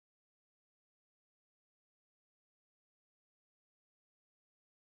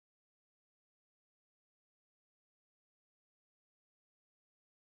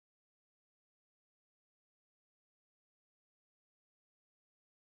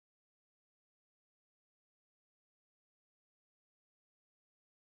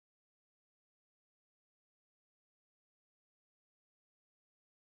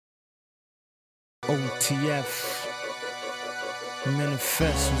OTF.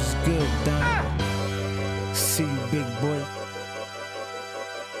 Manifest was good, Don. See you, big boy.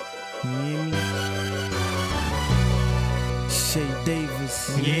 You hear me? Shea Davis.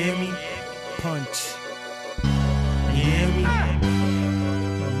 You hear me? Punch. You hear me? You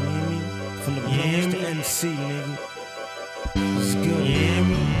hear me? From the Bronx to MC, nigga. It's good. You hear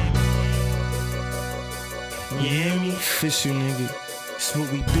me? You hear me? Official, nigga. It's what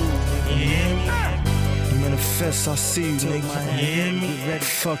we do, nigga. You hear me? Manifest, I see you, nigga. You hear me? Get ready,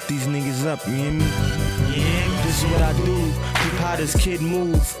 fuck these niggas up, you hear me? You hear me? This is what I do, keep how this kid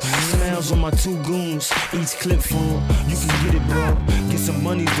move. Smiles on my two goons, each clip full. You can get it, bro. Get some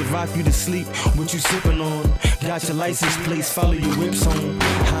money to rock you to sleep. What you sipping on? Got your license plates, follow your whips on.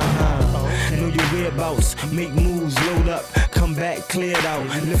 Ha. Know your whereabouts, make moves, load up, come back, clear it out.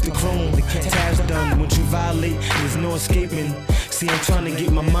 Lift the chrome, the task done. Once you violate, there's no escaping. See, I'm trying to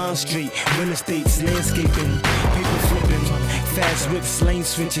get my mind straight. Real estate's landscaping, paper flipping, fast whips, lane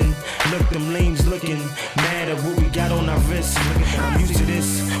switching. Look, them lanes looking mad at what we got on our wrists. I'm used to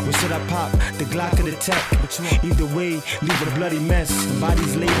this. What should I pop? The Glock or the tech? Either way, leave a bloody mess.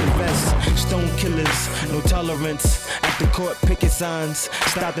 Bodies laid to rest. Stone killers, no tolerance. At the court, picket signs.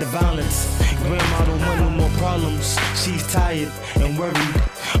 Stop the violence. Grandma don't want no more problems. She's tired and worried.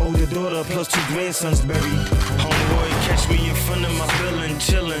 Older daughter plus 2 grandsons buried. Homeboy, catch me in front of my building,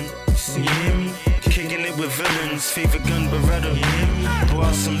 chillin'. You hear me? Kicking it with villains, favorite gun Beretta. You hear me? Pour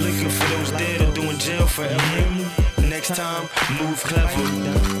out some liquor for those dead or doing jail forever. You hear me? Next time, move clever.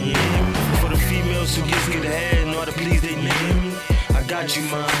 You hear me? For the females who gives good head and all to please they nigga. I got you,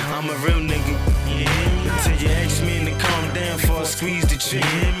 man. I'm a real nigga. You hear me? Until you ask me to calm down before I squeeze the trigger.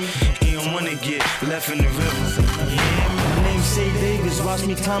 You hear me? He don't wanna get left in the river. You hear me? My name's Shea Davis, watch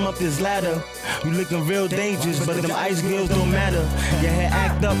me climb up this ladder. You looking real dangerous, but them ice girls don't matter. Your hair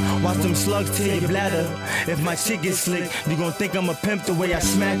act up, watch them slugs tear your bladder. If my chick gets slick, you gon' think I'm a pimp the way I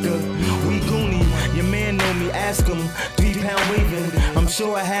smack her. We Goonie, your man know me, ask him. 3 pound waving, I'm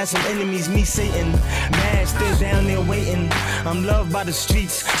sure I had some enemies, me Satan. Mad, still down there waiting. I'm loved by the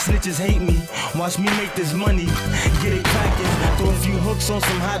streets, snitches hate me. Watch me make this money, get it crackin'. Throw a few hooks on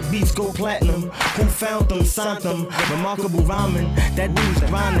some hot beats, go platinum. Who found them, signed them, remarkable rhyming. That dude's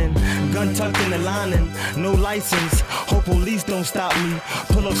grinding, gun tucked in the lining. No license, hope police don't stop me.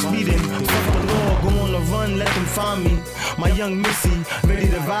 Pull up speeding, fuck the law, go on the run, let them find me. My young missy, ready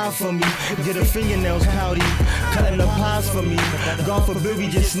to ride for me. Get her fingernails pouty, cutting up pies for me. God forbid we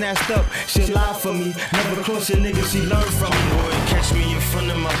get snatched up, she'll lie for me. Never cross your nigga, she learned from me. Boy, catch me in front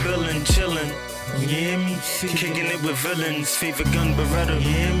of my building, chillin'. You hear me? Kicking it with villains, favorite gun Beretta. You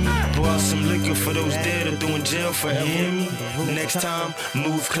hear me? Pour out some liquor for those dead or doing jail forever. You hear me? Next time,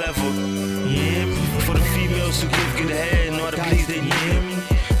 move clever. You hear me? For the females who give good head and all to please they. You hear me?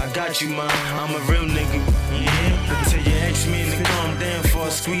 I got you, man. I'm a real nigga. You hear me? Until you ask me to calm down before I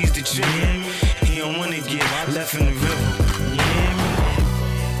squeeze the trigger. You hear me? He don't wanna get left in the river. You hear me?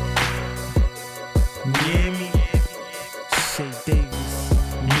 You hear me? Shea Davis.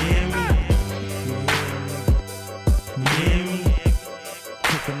 You hear me? You hear me?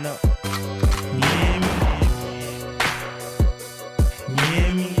 Picking up. You hear me?